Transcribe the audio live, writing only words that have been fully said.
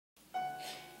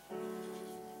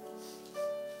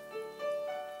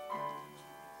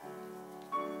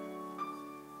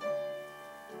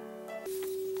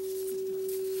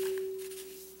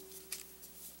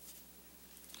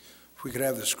If we could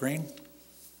have the screen.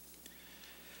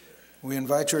 We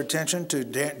invite your attention to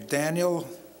Daniel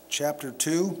chapter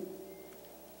 2.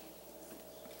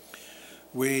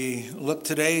 We look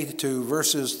today to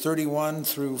verses 31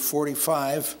 through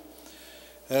 45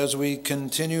 as we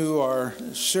continue our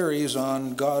series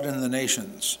on God and the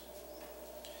nations.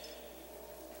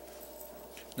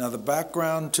 Now, the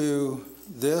background to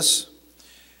this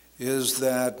is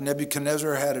that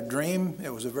Nebuchadnezzar had a dream. It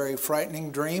was a very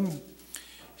frightening dream.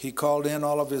 He called in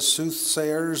all of his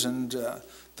soothsayers and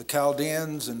the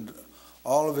Chaldeans and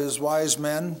all of his wise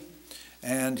men,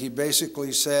 and he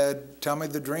basically said, "Tell me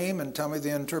the dream and tell me the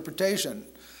interpretation."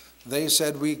 They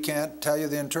said, "We can't tell you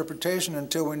the interpretation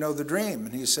until we know the dream."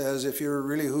 And he says, "If you're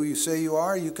really who you say you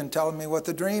are, you can tell me what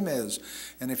the dream is.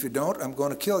 And if you don't, I'm going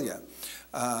to kill you."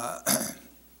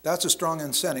 That's a strong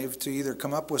incentive to either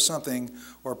come up with something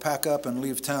or pack up and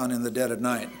leave town in the dead of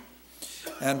night.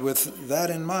 And with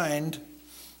that in mind,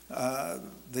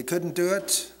 they couldn't do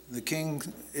it. The king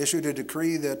issued a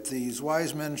decree that these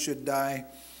wise men should die.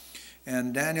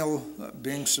 And Daniel,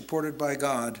 being supported by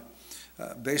God,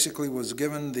 basically was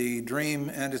given the dream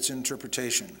and its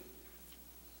interpretation.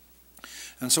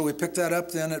 And so we pick that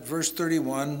up then at verse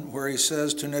 31, where he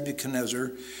says to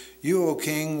Nebuchadnezzar, "You, O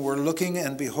king, were looking,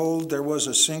 and behold, there was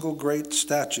a single great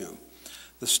statue.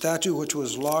 The statue, which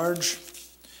was large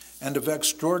and of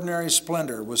extraordinary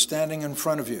splendor, was standing in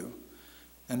front of you,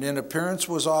 and in appearance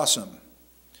was awesome.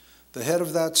 The head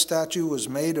of that statue was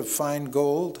made of fine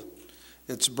gold,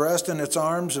 its breast and its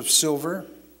arms of silver,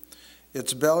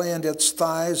 its belly and its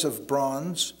thighs of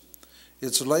bronze,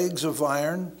 its legs of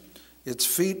iron, its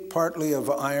feet partly of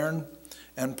iron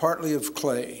and partly of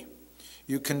clay.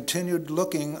 You continued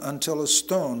looking until a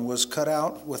stone was cut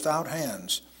out without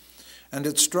hands, and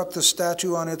it struck the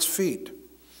statue on its feet,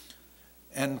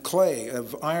 and clay,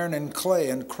 of iron and clay,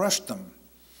 and crushed them.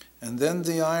 And then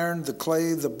the iron, the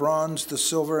clay, the bronze, the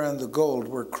silver, and the gold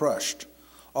were crushed,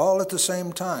 all at the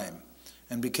same time,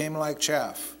 and became like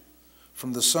chaff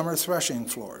from the summer threshing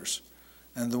floors.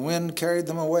 And the wind carried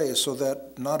them away, so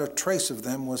that not a trace of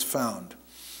them was found.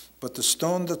 But the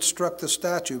stone that struck the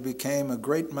statue became a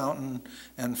great mountain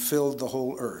and filled the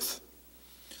whole earth.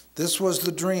 This was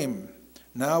the dream.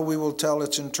 Now we will tell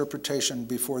its interpretation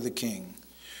before the king.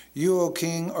 You, O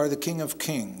king, are the King of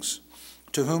kings,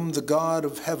 to whom the God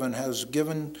of heaven has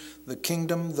given the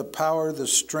kingdom, the power, the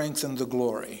strength, and the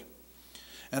glory.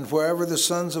 And wherever the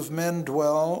sons of men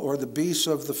dwell, or the beasts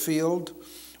of the field,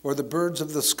 or the birds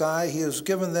of the sky, he has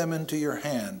given them into your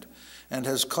hand, and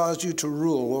has caused you to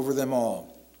rule over them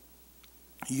all.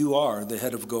 You are the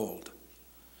head of gold.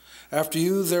 After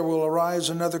you there will arise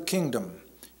another kingdom,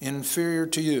 inferior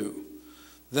to you.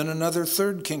 Then another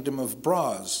third kingdom of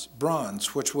bronze,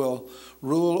 which will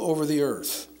rule over the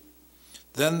earth.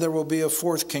 Then there will be a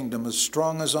fourth kingdom as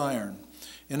strong as iron,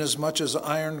 inasmuch as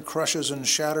iron crushes and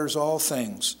shatters all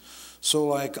things. So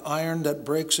like iron that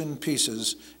breaks in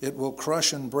pieces, it will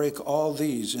crush and break all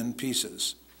these in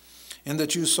pieces. In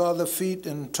that you saw the feet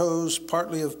and toes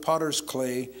partly of potter's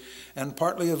clay and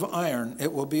partly of iron,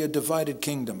 it will be a divided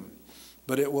kingdom.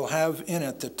 But it will have in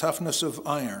it the toughness of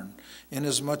iron,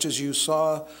 inasmuch as you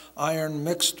saw iron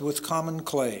mixed with common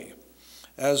clay.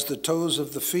 As the toes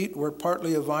of the feet were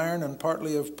partly of iron and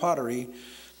partly of pottery,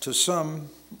 so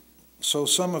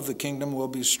some of the kingdom will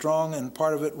be strong and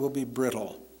part of it will be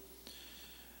brittle.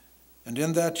 And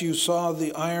in that you saw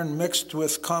the iron mixed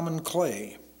with common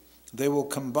clay, they will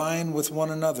combine with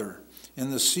one another in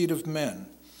the seed of men,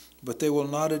 but they will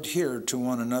not adhere to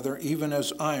one another, even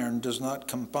as iron does not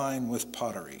combine with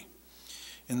pottery.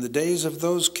 In the days of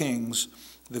those kings,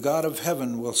 the God of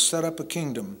heaven will set up a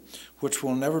kingdom which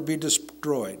will never be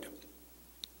destroyed.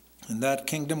 And that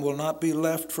kingdom will not be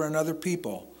left for another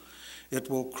people. It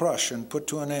will crush and put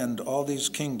to an end all these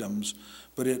kingdoms,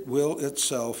 but it will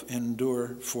itself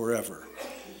endure forever.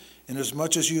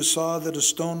 Inasmuch as you saw that a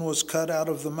stone was cut out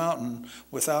of the mountain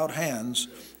without hands,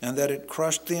 and that it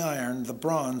crushed the iron, the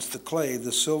bronze, the clay,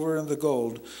 the silver, and the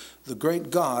gold, the great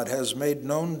God has made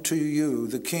known to you,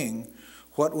 the king,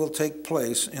 what will take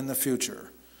place in the future.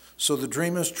 So the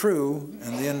dream is true,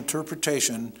 and the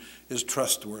interpretation is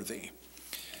trustworthy."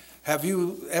 Have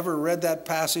you ever read that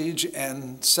passage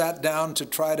and sat down to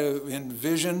try to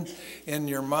envision in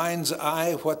your mind's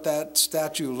eye what that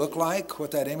statue looked like,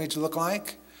 what that image looked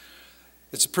like?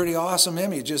 It's a pretty awesome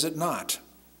image, is it not?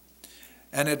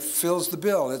 And it fills the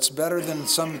bill. It's better than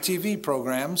some TV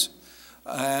programs.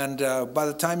 And by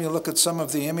the time you look at some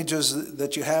of the images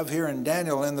that you have here in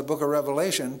Daniel in the book of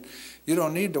Revelation, you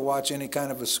don't need to watch any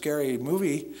kind of a scary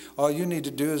movie. All you need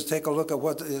to do is take a look at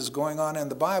what is going on in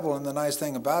the Bible, and the nice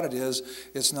thing about it is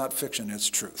it's not fiction, it's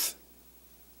truth.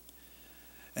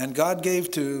 And God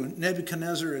gave to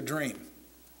Nebuchadnezzar a dream.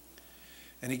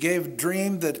 And he gave a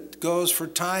dream that goes for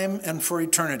time and for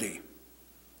eternity.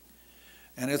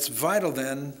 And it's vital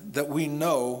then that we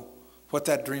know what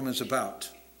that dream is about,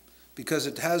 because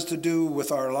it has to do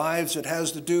with our lives. It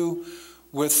has to do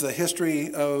with the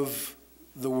history of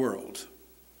the world.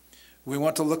 We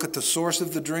want to look at the source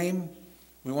of the dream.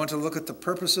 We want to look at the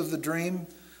purpose of the dream,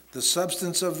 the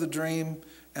substance of the dream,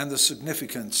 and the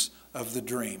significance of the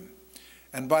dream.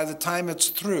 And by the time it's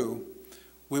through,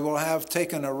 we will have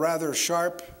taken a rather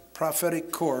sharp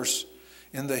prophetic course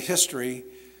in the history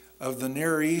of the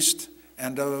Near East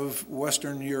and of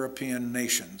Western European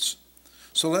nations.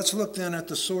 So let's look then at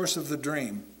the source of the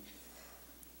dream.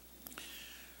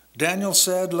 Daniel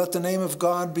said, "Let the name of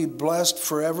God be blessed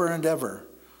forever and ever,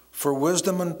 for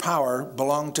wisdom and power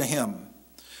belong to him."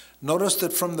 Notice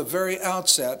that from the very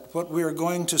outset, what we are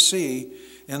going to see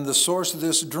in the source of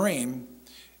this dream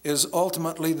is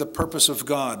ultimately the purpose of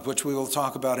God, which we will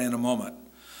talk about in a moment.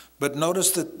 But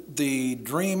notice that the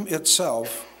dream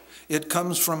itself, it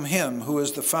comes from him who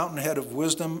is the fountainhead of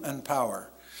wisdom and power.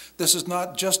 This is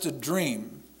not just a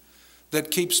dream that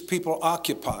keeps people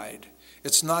occupied.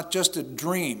 It's not just a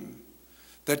dream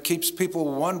that keeps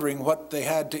people wondering what they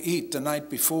had to eat the night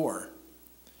before.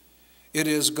 It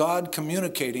is God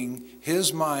communicating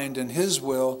his mind and his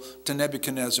will to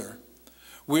Nebuchadnezzar.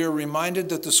 We are reminded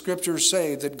that the scriptures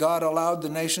say that God allowed the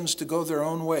nations to go their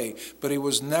own way, but he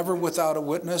was never without a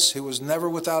witness. He was never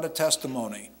without a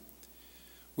testimony.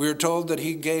 We are told that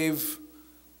he gave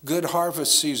good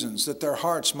harvest seasons that their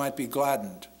hearts might be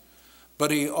gladdened. But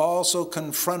he also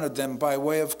confronted them by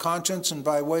way of conscience and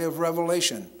by way of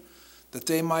revelation, that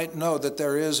they might know that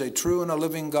there is a true and a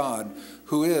living God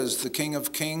who is the King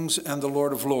of kings and the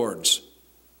Lord of lords.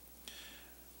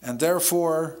 And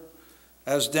therefore,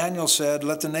 as Daniel said,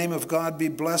 let the name of God be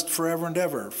blessed forever and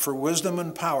ever, for wisdom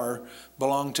and power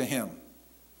belong to him.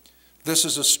 This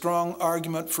is a strong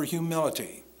argument for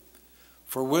humility.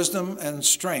 For wisdom and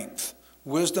strength,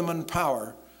 wisdom and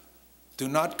power do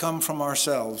not come from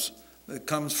ourselves. It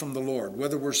comes from the Lord,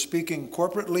 whether we're speaking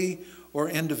corporately or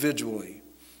individually.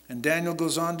 And Daniel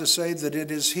goes on to say that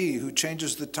it is he who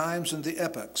changes the times and the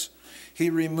epochs. He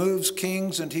removes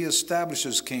kings and he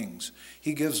establishes kings.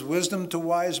 He gives wisdom to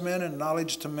wise men and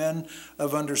knowledge to men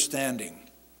of understanding.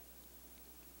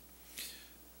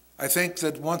 I think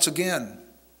that once again,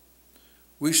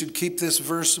 we should keep this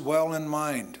verse well in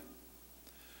mind.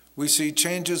 We see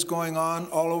changes going on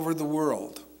all over the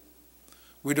world.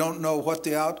 We don't know what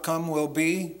the outcome will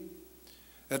be,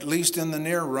 at least in the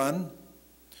near run.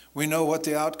 We know what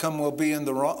the outcome will be in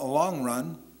the long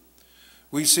run.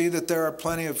 We see that there are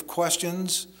plenty of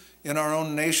questions in our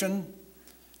own nation.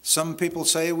 Some people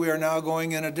say we are now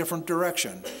going in a different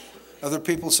direction. Other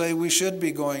people say we should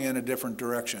be going in a different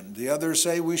direction. The others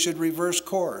say we should reverse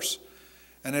course.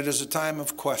 And it is a time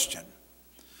of question.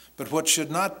 But what should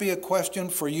not be a question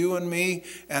for you and me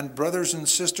and brothers and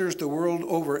sisters the world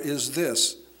over is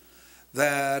this,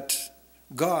 that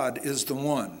God is the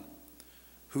one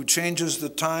who changes the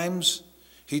times.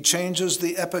 He changes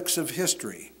the epochs of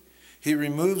history. He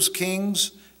removes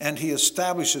kings and he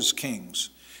establishes kings.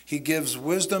 He gives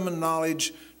wisdom and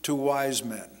knowledge to wise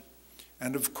men.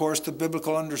 And of course, the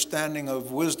biblical understanding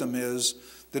of wisdom is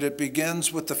that it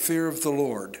begins with the fear of the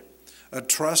Lord, a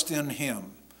trust in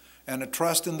him, and a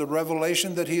trust in the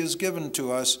revelation that he has given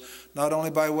to us, not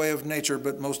only by way of nature,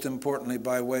 but most importantly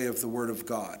by way of the Word of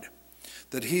God.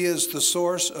 That he is the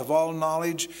source of all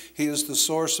knowledge, he is the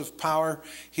source of power,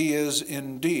 he is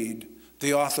indeed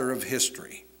the author of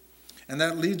history. And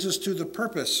that leads us to the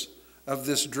purpose of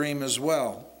this dream as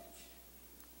well.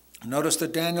 Notice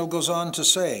that Daniel goes on to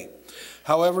say,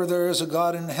 however, there is a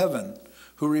God in heaven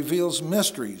who reveals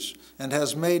mysteries and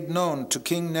has made known to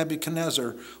King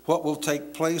Nebuchadnezzar what will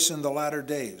take place in the latter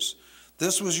days.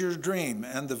 This was your dream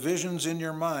and the visions in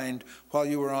your mind while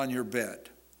you were on your bed.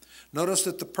 Notice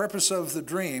that the purpose of the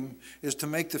dream is to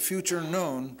make the future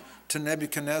known to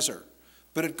Nebuchadnezzar.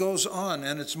 But it goes on,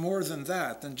 and it's more than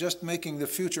that, than just making the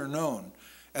future known.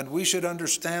 And we should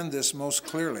understand this most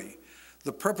clearly.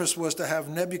 The purpose was to have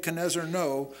Nebuchadnezzar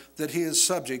know that he is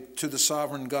subject to the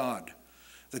sovereign God.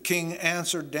 The king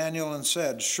answered Daniel and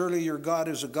said, surely your God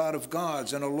is a God of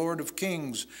gods and a Lord of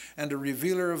kings and a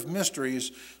revealer of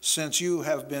mysteries, since you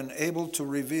have been able to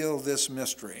reveal this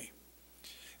mystery.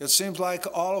 It seems like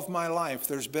all of my life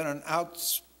there's been an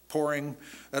outpouring,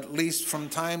 at least from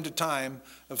time to time,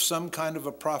 of some kind of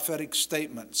a prophetic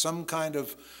statement, some kind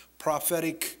of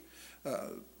prophetic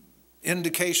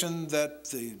indication that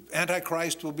the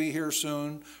Antichrist will be here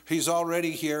soon. He's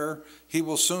already here. He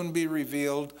will soon be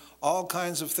revealed. All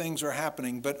kinds of things are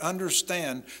happening, but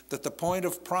understand that the point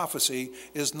of prophecy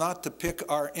is not to pick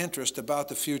our interest about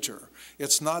the future.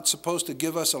 It's not supposed to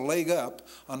give us a leg up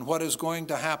on what is going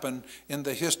to happen in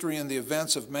the history and the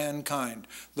events of mankind.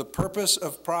 The purpose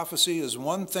of prophecy is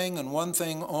one thing and one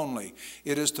thing only.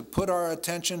 It is to put our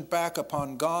attention back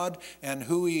upon God and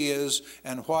who He is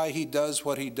and why He does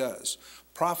what He does.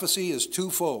 Prophecy is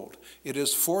twofold. It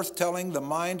is forthtelling the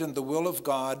mind and the will of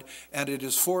God, and it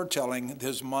is foretelling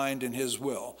His mind and His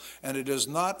will. And it is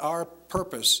not our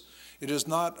purpose, it is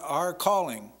not our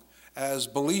calling as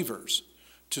believers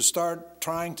to start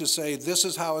trying to say, this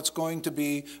is how it's going to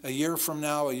be a year from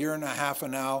now, a year and a half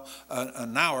from now,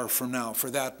 an hour from now, for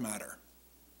that matter.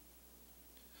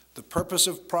 The purpose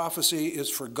of prophecy is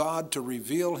for God to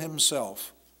reveal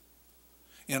Himself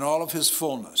in all of His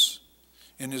fullness,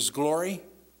 in His glory,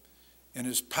 in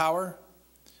His power,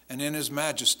 and in His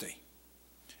majesty.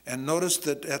 And notice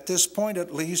that at this point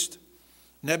at least,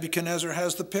 Nebuchadnezzar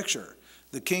has the picture.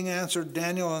 The king answered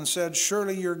Daniel and said,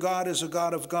 surely your God is a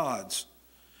God of gods,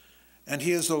 and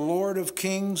He is the Lord of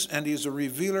kings, and He is a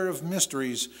revealer of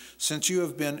mysteries, since you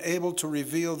have been able to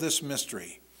reveal this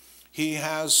mystery. He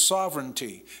has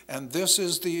sovereignty, and this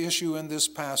is the issue in this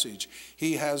passage.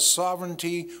 He has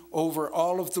sovereignty over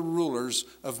all of the rulers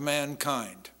of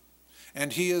mankind.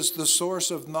 And He is the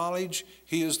source of knowledge.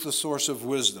 He is the source of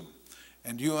wisdom.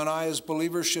 And you and I as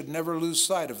believers should never lose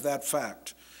sight of that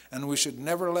fact. And we should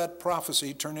never let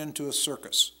prophecy turn into a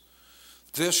circus.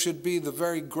 This should be the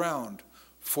very ground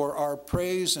for our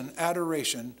praise and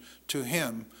adoration to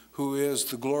Him who is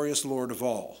the glorious Lord of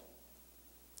all.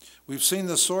 We've seen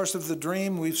the source of the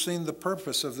dream. We've seen the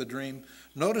purpose of the dream.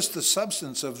 Notice the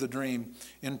substance of the dream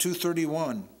in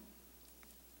 2:31.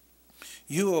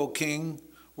 You, O king,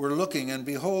 were looking, and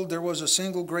behold, there was a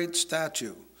single great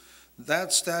statue.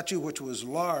 That statue, which was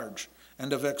large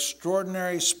and of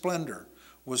extraordinary splendor,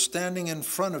 was standing in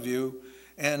front of you,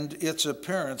 and its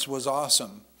appearance was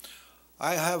awesome.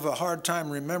 I have a hard time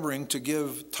remembering to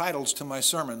give titles to my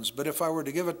sermons, but if I were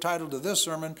to give a title to this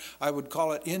sermon, I would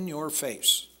call it In Your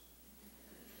Face.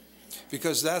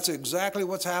 Because that's exactly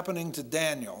what's happening to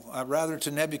Daniel, rather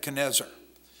to Nebuchadnezzar.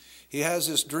 He has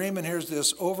this dream, and here's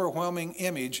this overwhelming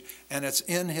image, and it's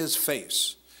in his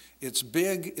face. It's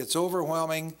big, it's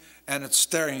overwhelming, and it's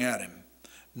staring at him.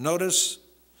 Notice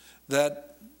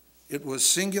that it was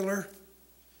singular,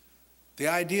 the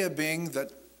idea being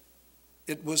that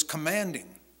it was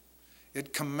commanding.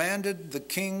 It commanded the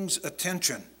king's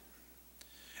attention,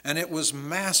 and it was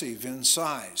massive in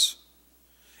size.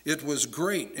 It was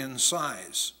great in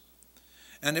size,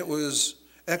 and it was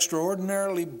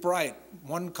extraordinarily bright.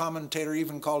 One commentator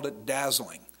even called it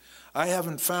dazzling. I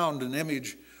haven't found an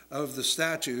image of the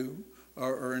statue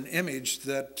or an image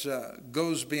that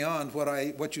goes beyond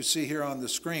what you see here on the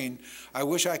screen. I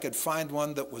wish I could find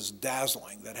one that was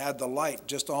dazzling, that had the light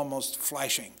just almost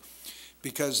flashing,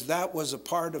 because that was a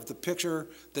part of the picture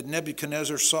that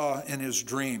Nebuchadnezzar saw in his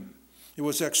dream. It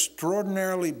was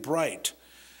extraordinarily bright.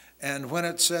 And when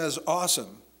it says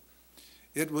awesome,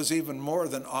 it was even more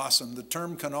than awesome. The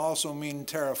term can also mean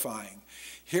terrifying.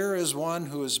 Here is one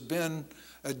who has been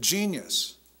a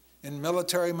genius in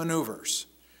military maneuvers.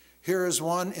 Here is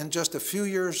one in just a few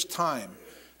years' time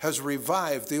has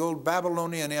revived the old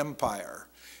Babylonian Empire.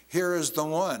 Here is the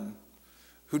one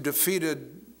who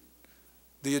defeated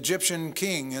the Egyptian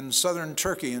king in southern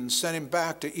Turkey and sent him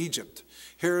back to Egypt.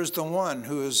 Here is the one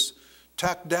who has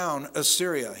tacked down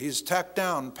Assyria. He's tacked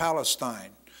down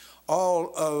Palestine.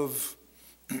 All of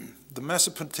the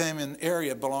Mesopotamian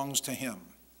area belongs to him.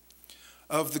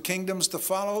 Of the kingdoms to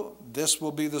follow, this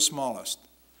will be the smallest.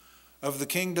 Of the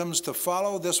kingdoms to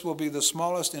follow, this will be the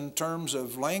smallest in terms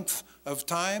of length of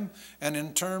time and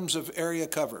in terms of area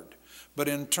covered. But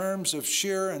in terms of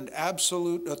sheer and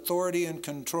absolute authority and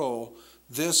control,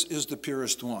 this is the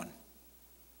purest one.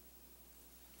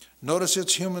 Notice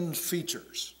its human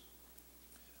features.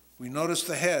 We notice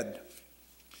the head.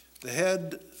 The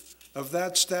head of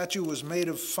that statue was made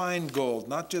of fine gold,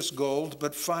 not just gold,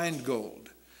 but fine gold.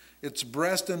 Its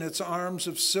breast and its arms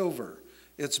of silver,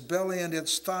 its belly and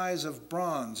its thighs of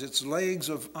bronze, its legs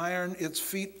of iron, its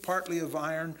feet partly of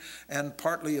iron and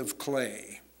partly of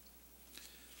clay.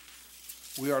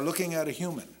 We are looking at a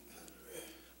human,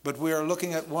 but we are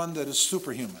looking at one that is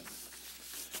superhuman,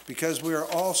 because we are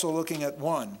also looking at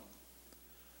one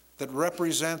that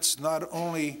represents not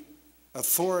only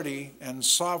authority and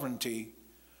sovereignty,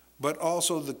 but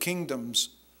also the kingdoms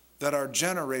that are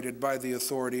generated by the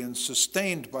authority and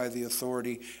sustained by the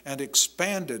authority and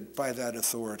expanded by that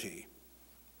authority.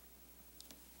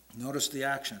 Notice the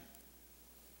action.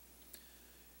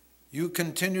 You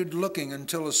continued looking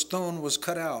until a stone was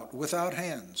cut out without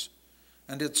hands,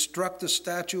 and it struck the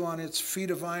statue on its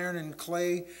feet of iron and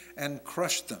clay and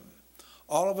crushed them.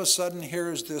 All of a sudden,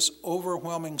 here is this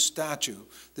overwhelming statue,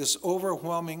 this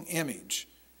overwhelming image.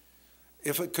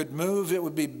 If it could move, it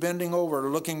would be bending over,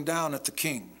 looking down at the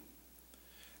king.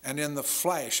 And in the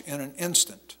flash, in an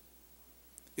instant,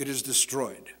 it is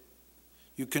destroyed.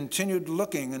 You continued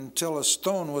looking until a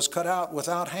stone was cut out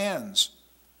without hands,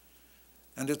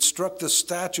 and it struck the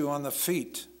statue on the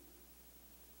feet,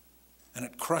 and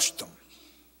it crushed them.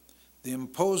 The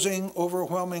imposing,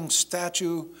 overwhelming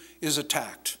statue is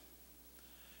attacked.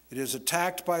 It is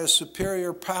attacked by a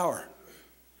superior power.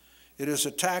 It is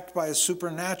attacked by a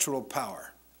supernatural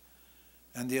power.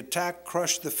 And the attack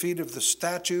crushed the feet of the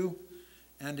statue,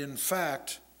 and in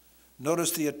fact,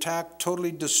 notice the attack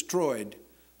totally destroyed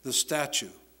the statue.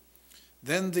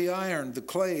 Then the iron, the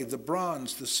clay, the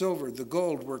bronze, the silver, the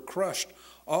gold were crushed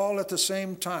all at the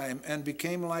same time and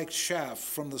became like chaff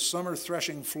from the summer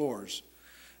threshing floors.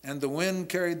 And the wind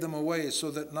carried them away so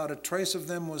that not a trace of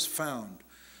them was found.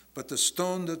 But the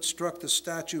stone that struck the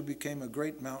statue became a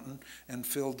great mountain and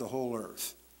filled the whole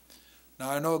earth.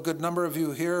 Now I know a good number of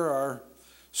you here are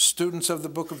students of the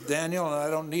book of Daniel,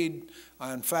 and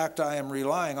in fact, I am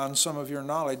relying on some of your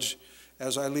knowledge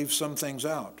as I leave some things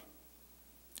out.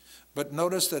 But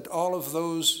notice that all of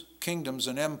those kingdoms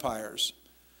and empires,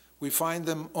 we find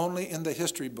them only in the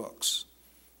history books.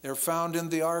 They're found in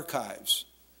the archives,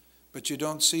 but you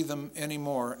don't see them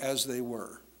anymore as they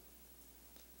were.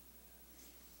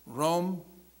 Rome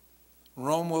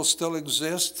will still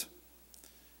exist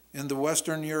in the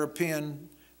Western European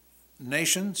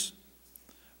nations,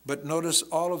 but notice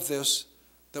all of this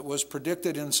that was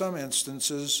predicted in some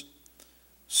instances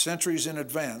centuries in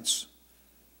advance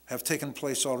have taken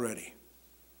place already.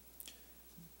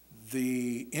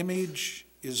 The image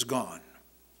is gone.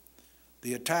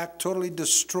 The attack totally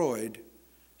destroyed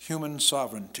human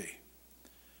sovereignty.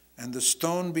 And the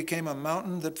stone became a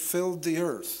mountain that filled the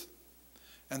earth.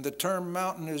 And the term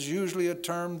mountain is usually a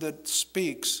term that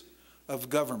speaks of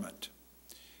government.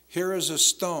 Here is a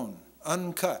stone,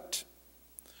 uncut,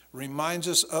 reminds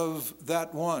us of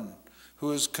that one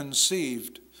who is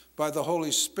conceived by the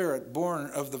Holy Spirit, born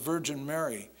of the Virgin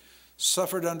Mary,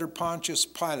 suffered under Pontius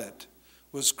Pilate,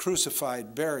 was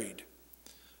crucified, buried,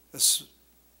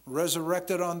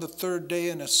 resurrected on the third day,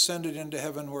 and ascended into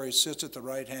heaven, where he sits at the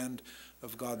right hand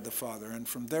of God the Father. And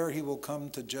from there he will come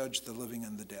to judge the living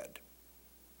and the dead.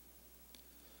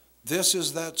 This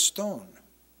is that stone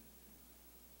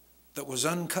that was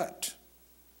uncut.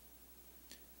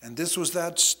 And this was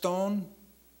that stone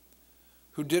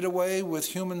who did away with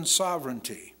human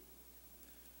sovereignty,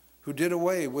 who did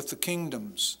away with the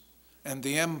kingdoms and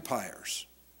the empires,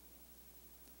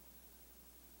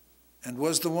 and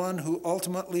was the one who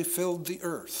ultimately filled the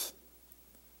earth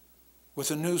with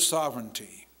a new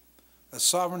sovereignty, a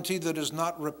sovereignty that is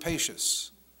not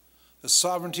rapacious, a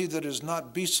sovereignty that is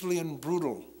not beastly and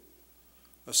brutal,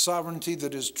 a sovereignty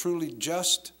that is truly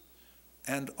just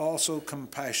and also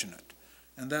compassionate.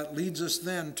 And that leads us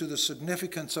then to the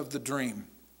significance of the dream.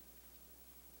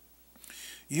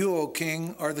 You, O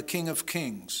King, are the King of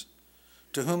kings,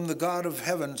 to whom the God of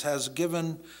heavens has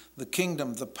given the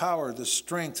kingdom, the power, the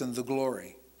strength, and the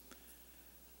glory.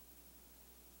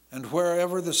 And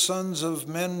wherever the sons of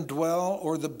men dwell,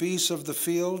 or the beasts of the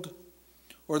field,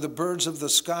 or the birds of the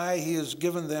sky, he has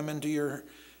given them into your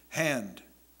hand,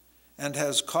 and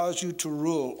has caused you to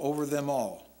rule over them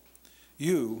all.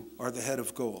 You are the head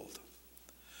of gold.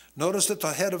 Notice that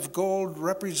the head of gold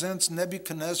represents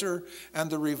Nebuchadnezzar and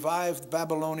the revived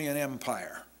Babylonian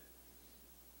Empire.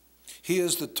 He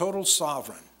is the total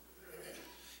sovereign.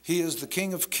 He is the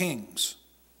King of kings.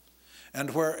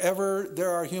 And wherever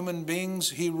there are human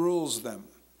beings, he rules them.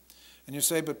 And you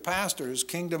say, but Pastor, his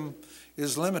kingdom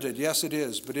is limited. Yes, it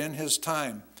is. But in his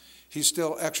time, he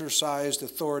still exercised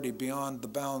authority beyond the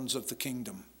bounds of the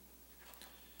kingdom.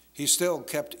 He still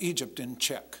kept Egypt in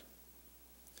check.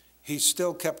 He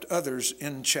still kept others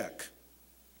in check.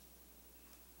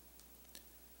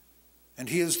 And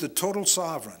he is the total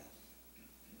sovereign.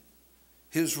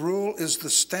 His rule is the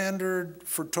standard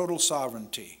for total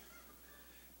sovereignty.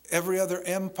 Every other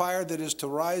empire that is to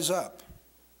rise up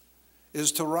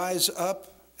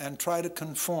and try to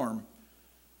conform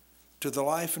to the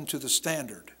life and to the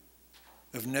standard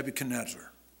of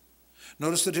Nebuchadnezzar.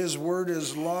 Notice that his word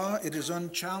is law, it is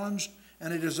unchallenged,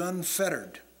 and it is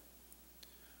unfettered.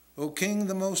 O King,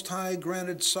 the Most High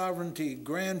granted sovereignty,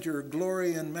 grandeur,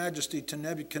 glory, and majesty to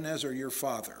Nebuchadnezzar, your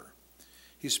father.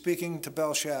 He's speaking to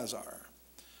Belshazzar.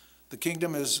 The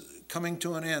kingdom is coming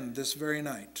to an end this very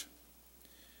night.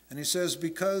 And he says,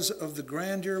 because of the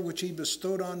grandeur which he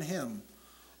bestowed on him,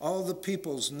 all the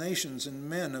peoples, nations, and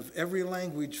men of every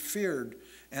language feared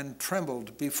and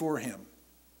trembled before him.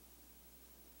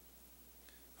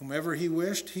 Whomever he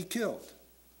wished, he killed.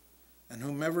 And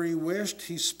whomever he wished,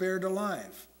 he spared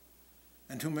alive.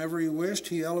 And whomever he wished,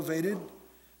 he elevated.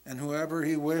 And whoever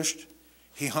he wished,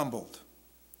 he humbled.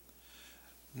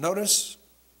 Notice,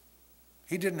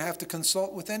 he didn't have to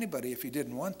consult with anybody if he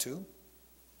didn't want to.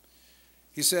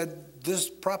 He said, this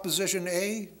proposition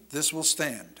A, this will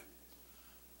stand.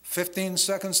 15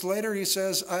 seconds later, he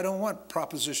says, I don't want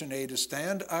proposition A to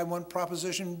stand. I want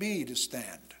proposition B to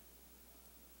stand.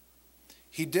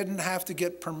 He didn't have to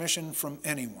get permission from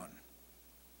anyone.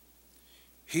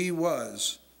 He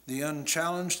was the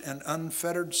unchallenged and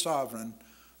unfettered sovereign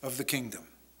of the kingdom.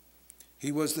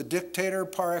 He was the dictator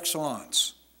par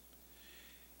excellence.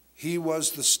 He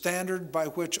was the standard by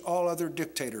which all other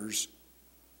dictators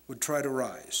would try to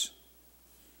rise.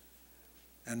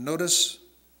 And notice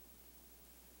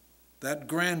that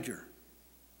grandeur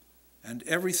and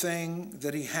everything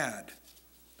that he had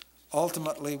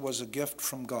ultimately was a gift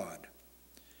from God.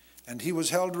 And he was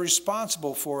held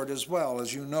responsible for it as well,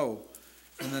 as you know,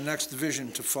 in the next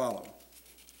vision to follow.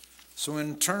 So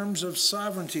in terms of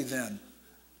sovereignty then,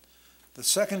 the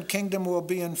second kingdom will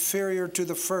be inferior to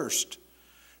the first,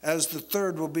 as the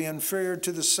third will be inferior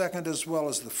to the second as well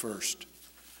as the first.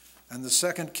 And the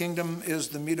second kingdom is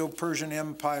the Medo-Persian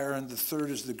Empire, and the third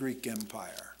is the Greek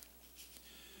Empire.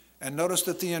 And notice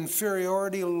that the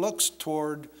inferiority looks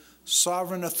toward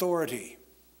sovereign authority.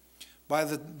 By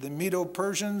the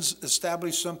Medo-Persians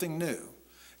established something new.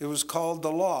 It was called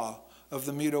the law of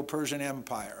the Medo-Persian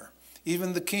Empire.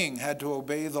 Even the king had to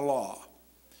obey the law.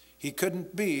 He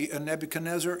couldn't be a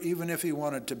Nebuchadnezzar even if he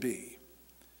wanted to be.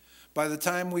 By the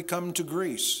time we come to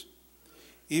Greece,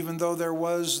 even though there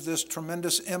was this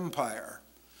tremendous empire,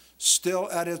 still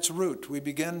at its root we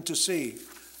begin to see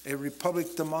a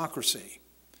republic democracy.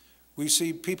 We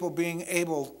see people being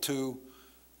able to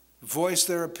voice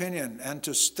their opinion and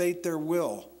to state their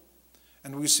will.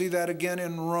 And we see that again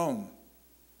in Rome.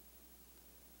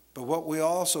 But what we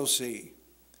also see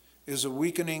is a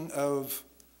weakening of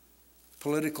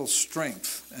political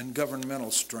strength and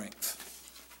governmental strength.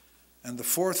 And the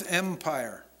fourth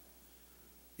empire,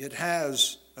 it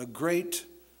has a great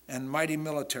and mighty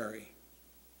military.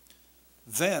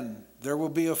 Then there will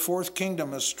be a fourth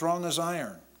kingdom as strong as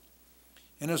iron.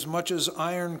 Inasmuch as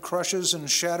iron crushes and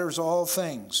shatters all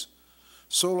things,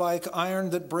 so like iron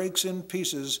that breaks in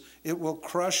pieces, it will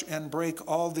crush and break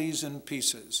all these in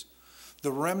pieces.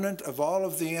 The remnant of all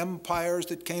of the empires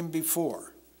that came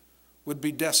before would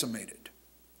be decimated,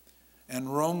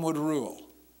 and Rome would rule.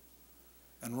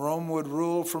 And Rome would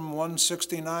rule from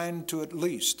 169 to at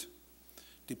least,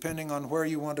 depending on where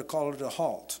you want to call it a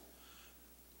halt.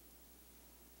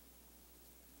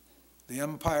 The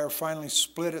empire finally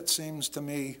split, it seems to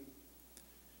me,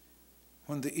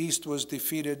 when the East was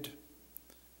defeated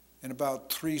in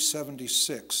about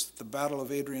 376, the Battle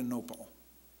of Adrianople,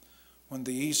 when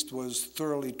the East was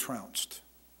thoroughly trounced.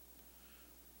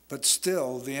 But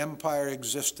still, the empire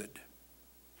existed.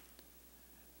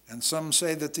 And some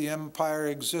say that the empire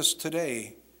exists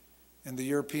today in the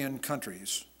European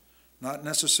countries, not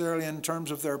necessarily in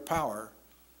terms of their power,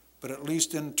 but at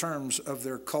least in terms of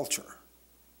their culture.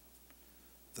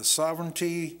 The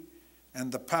sovereignty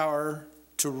and the power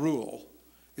to rule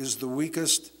is the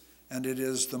weakest, and it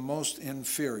is the most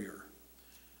inferior.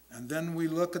 And then we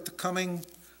look at the coming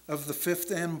of the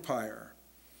fifth empire.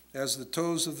 As the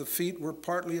toes of the feet were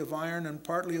partly of iron and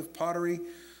partly of pottery,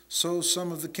 so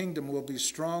some of the kingdom will be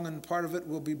strong and part of it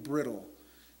will be brittle.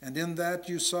 And in that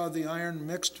you saw the iron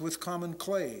mixed with common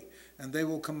clay, and they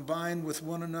will combine with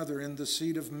one another in the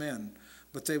seed of men,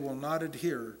 but they will not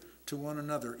adhere to one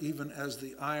another, even as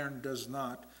the iron does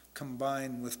not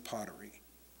combine with pottery.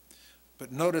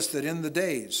 But notice that in the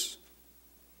days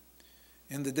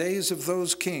of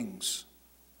those kings,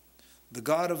 the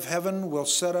God of heaven will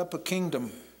set up a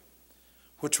kingdom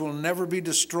which will never be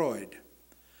destroyed,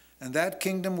 and that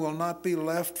kingdom will not be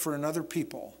left for another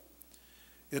people.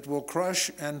 It will crush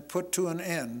and put to an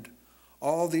end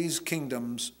all these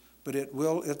kingdoms, but it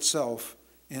will itself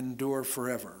endure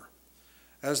forever.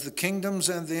 As the kingdoms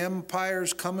and the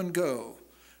empires come and go,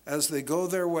 as they go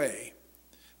their way,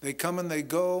 they come and they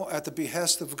go at the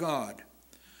behest of God,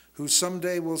 who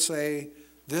someday will say,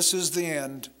 "This is the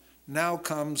end, now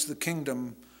comes the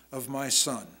kingdom of my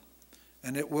Son,"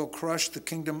 and it will crush the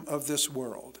kingdom of this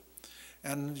world.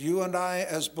 And you and I,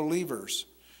 as believers,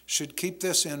 should keep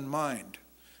this in mind.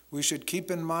 We should keep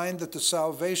in mind that the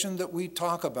salvation that we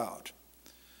talk about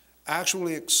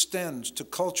actually extends to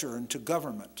culture and to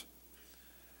government.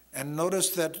 And notice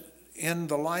that in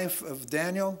the life of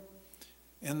Daniel,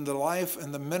 in the life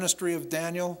and the ministry of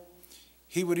Daniel,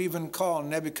 he would even call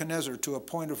Nebuchadnezzar to a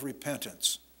point of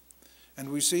repentance. And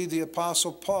we see the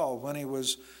Apostle Paul, when he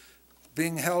was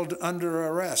being held under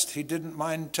arrest, he didn't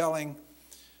mind telling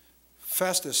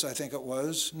Festus, I think it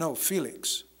was, no,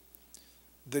 Felix,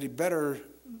 that he better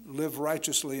live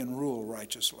righteously and rule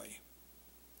righteously.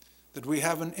 That we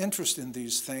have an interest in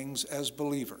these things as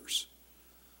believers.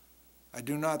 I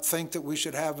do not think that we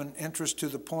should have an interest to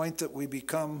the point that we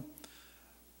become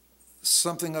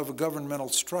something of a governmental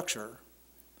structure,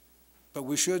 but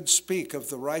we should speak of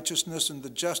the righteousness and the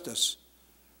justice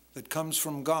that comes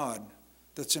from God,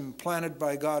 that's implanted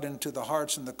by God into the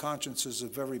hearts and the consciences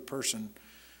of every person,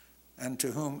 and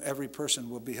to whom every person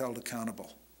will be held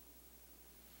accountable.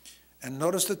 And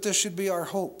notice that this should be our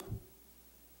hope,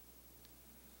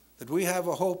 that we have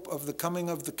a hope of the coming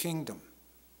of the kingdom.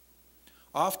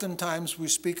 Oftentimes we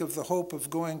speak of the hope of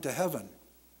going to heaven,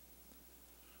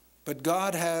 but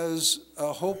God has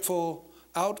a hopeful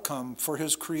outcome for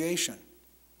his creation.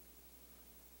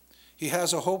 He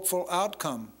has a hopeful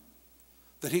outcome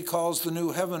that he calls the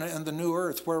new heaven and the new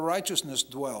earth where righteousness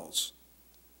dwells.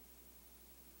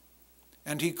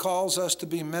 And he calls us to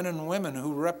be men and women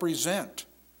who represent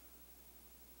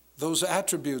those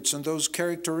attributes and those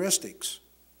characteristics.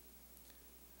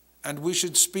 And we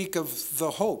should speak of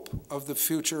the hope of the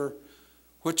future,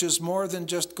 which is more than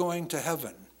just going to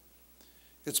heaven.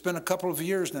 It's been a couple of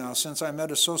years now since I met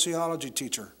a sociology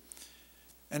teacher,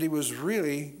 and he was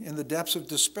really in the depths of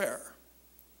despair.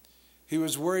 He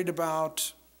was worried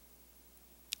about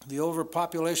the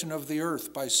overpopulation of the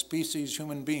earth by species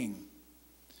human being,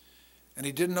 and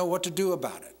he didn't know what to do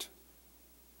about it.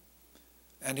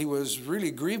 And he was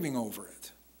really grieving over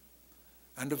it.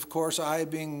 And of course, I,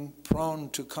 being prone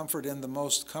to comfort in the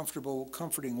most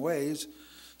comforting ways,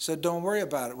 said, don't worry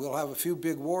about it. We'll have a few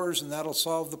big wars and that'll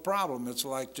solve the problem. It's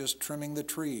like just trimming the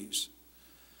trees.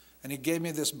 And he gave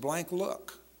me this blank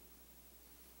look.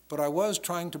 But I was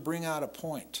trying to bring out a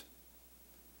point,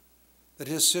 that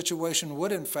his situation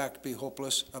would in fact be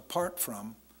hopeless apart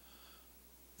from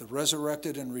the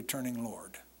resurrected and returning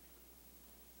Lord.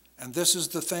 And this is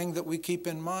the thing that we keep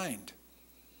in mind,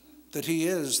 that he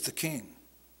is the King.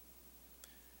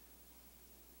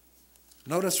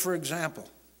 Notice, for example,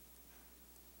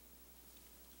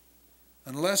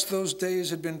 unless those days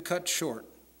had been cut short,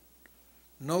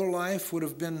 no life would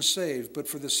have been saved, but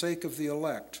for the sake of the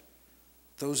elect,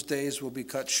 those days will be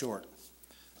cut short.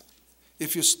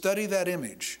 If you study that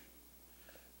image,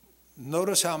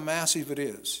 notice how massive it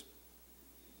is.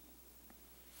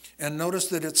 And notice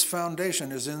that its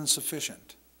foundation is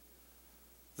insufficient.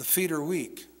 The feet are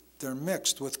weak. They're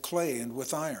mixed with clay and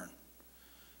with iron.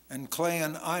 And clay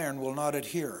and iron will not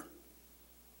adhere.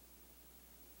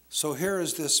 So here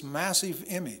is this massive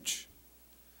image,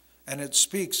 and it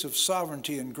speaks of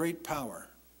sovereignty and great power.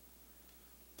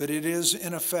 But it is,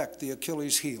 in effect, the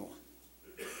Achilles heel.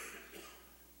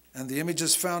 And the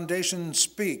image's foundation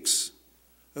speaks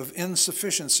of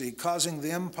insufficiency, causing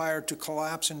the empire to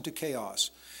collapse into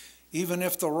chaos. Even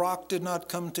if the rock did not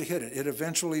come to hit it, it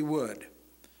eventually would.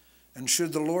 And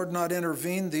should the Lord not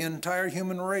intervene, the entire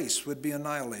human race would be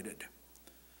annihilated.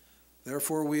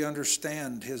 Therefore, we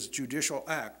understand his judicial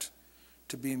act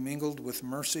to be mingled with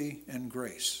mercy and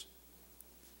grace.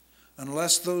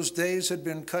 Unless those days had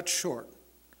been cut short,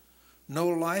 no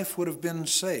life would have been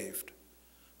saved.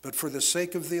 But for the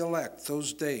sake of the elect,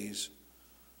 those days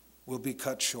will be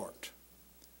cut short.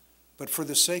 But for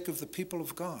the sake of the people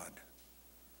of God,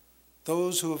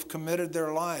 those who have committed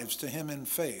their lives to him in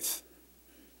faith,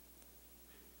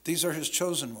 these are his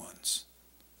chosen ones.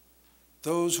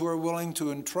 Those who are willing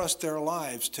to entrust their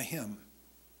lives to him.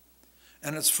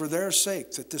 And it's for their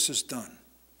sake that this is done.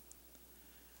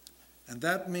 And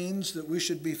that means that we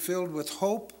should be filled with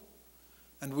hope,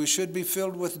 and we should be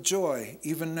filled with joy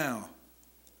even now.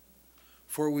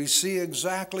 For we see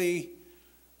exactly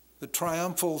the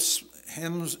triumphal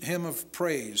hymn of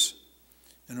praise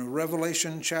in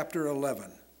Revelation chapter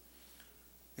 11.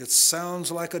 It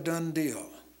sounds like a done deal.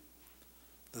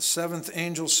 The seventh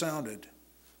angel sounded,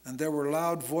 and there were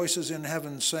loud voices in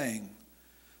heaven saying,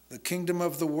 the kingdom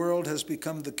of the world has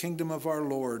become the kingdom of our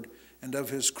Lord and of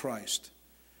his Christ,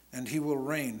 and he will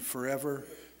reign forever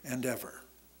and ever.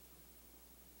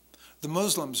 The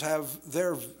Muslims have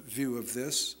their view of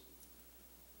this.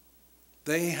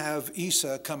 They have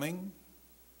Isa coming.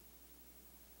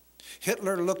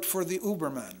 Hitler looked for the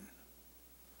Uberman,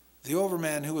 the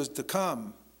overman who was to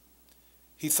come.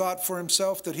 He thought for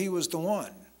himself that he was the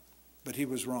one, but he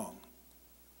was wrong.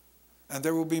 And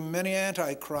there will be many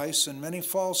antichrists and many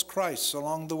false Christs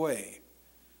along the way.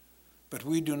 But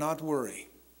we do not worry,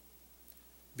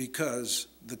 because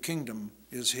the kingdom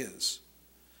is his.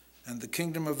 And the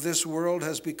kingdom of this world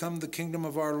has become the kingdom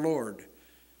of our Lord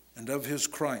and of his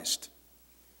Christ,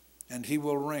 and he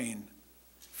will reign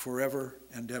forever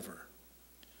and ever.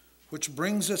 Which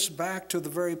brings us back to the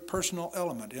very personal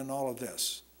element in all of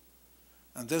this.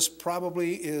 And this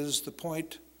probably is the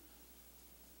point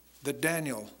that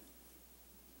Daniel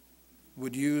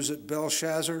would use at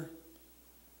Belshazzar,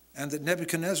 and that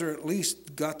Nebuchadnezzar at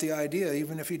least got the idea,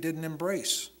 even if he didn't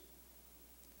embrace.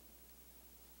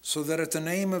 So that at the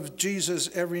name of Jesus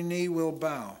every knee will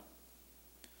bow,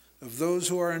 of those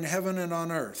who are in heaven and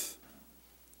on earth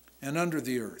and under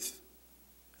the earth,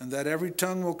 and that every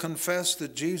tongue will confess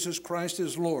that Jesus Christ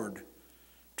is Lord,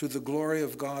 to the glory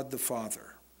of God the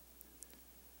Father.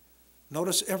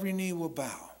 Notice every knee will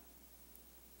bow.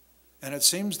 And it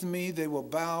seems to me they will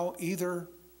bow either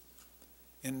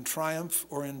in triumph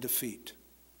or in defeat.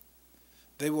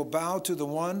 They will bow to the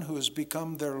one who has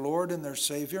become their Lord and their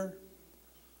Savior,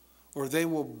 or they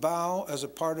will bow as a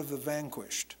part of the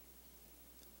vanquished.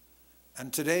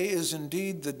 And today is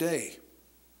indeed the day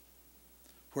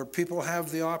where people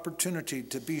have the opportunity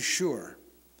to be sure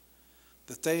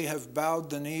that they have bowed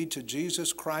the knee to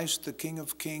Jesus Christ, the King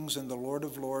of Kings and the Lord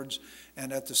of Lords,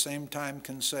 and at the same time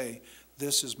can say,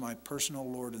 "This is my personal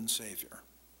Lord and Savior."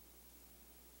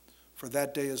 For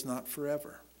that day is not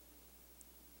forever.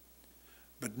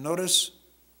 But notice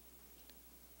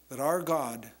that our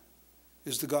God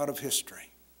is the God of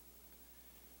history.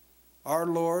 Our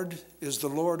Lord is the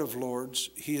Lord of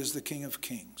Lords. He is the King of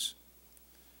Kings.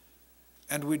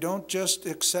 And we don't just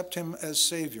accept him as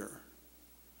Savior.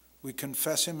 We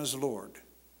confess him as Lord.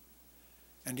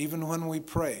 And even when we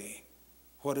pray,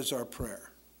 what is our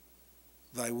prayer?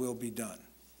 Thy will be done.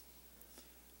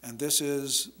 And this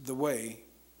is the way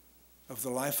of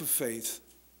the life of faith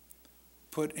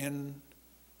put into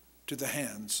the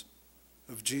hands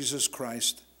of Jesus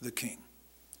Christ the King.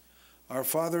 Our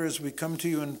Father, as we come to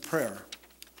you in prayer,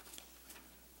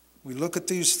 we look at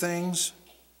these things,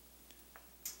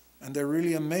 and they're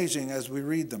really amazing as we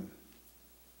read them.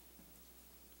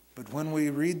 But when we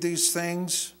read these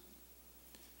things,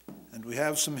 and we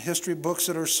have some history books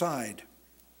at our side,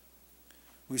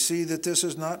 we see that this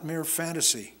is not mere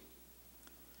fantasy,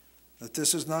 that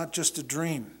this is not just a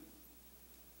dream.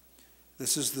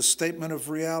 This is the statement of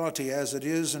reality as it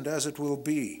is and as it will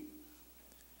be.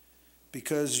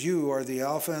 Because you are the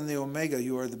Alpha and the Omega,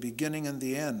 you are the beginning and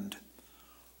the end.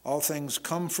 All things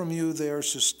come from you, they are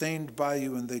sustained by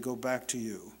you, and they go back to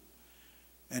you.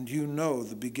 And you know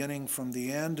the beginning from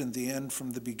the end and the end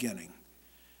from the beginning,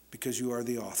 because you are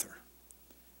the author.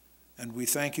 And we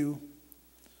thank you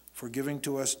for giving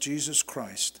to us Jesus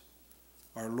Christ,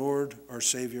 our Lord, our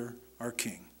Savior, our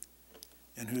King,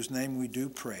 in whose name we do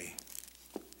pray.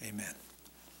 Amen.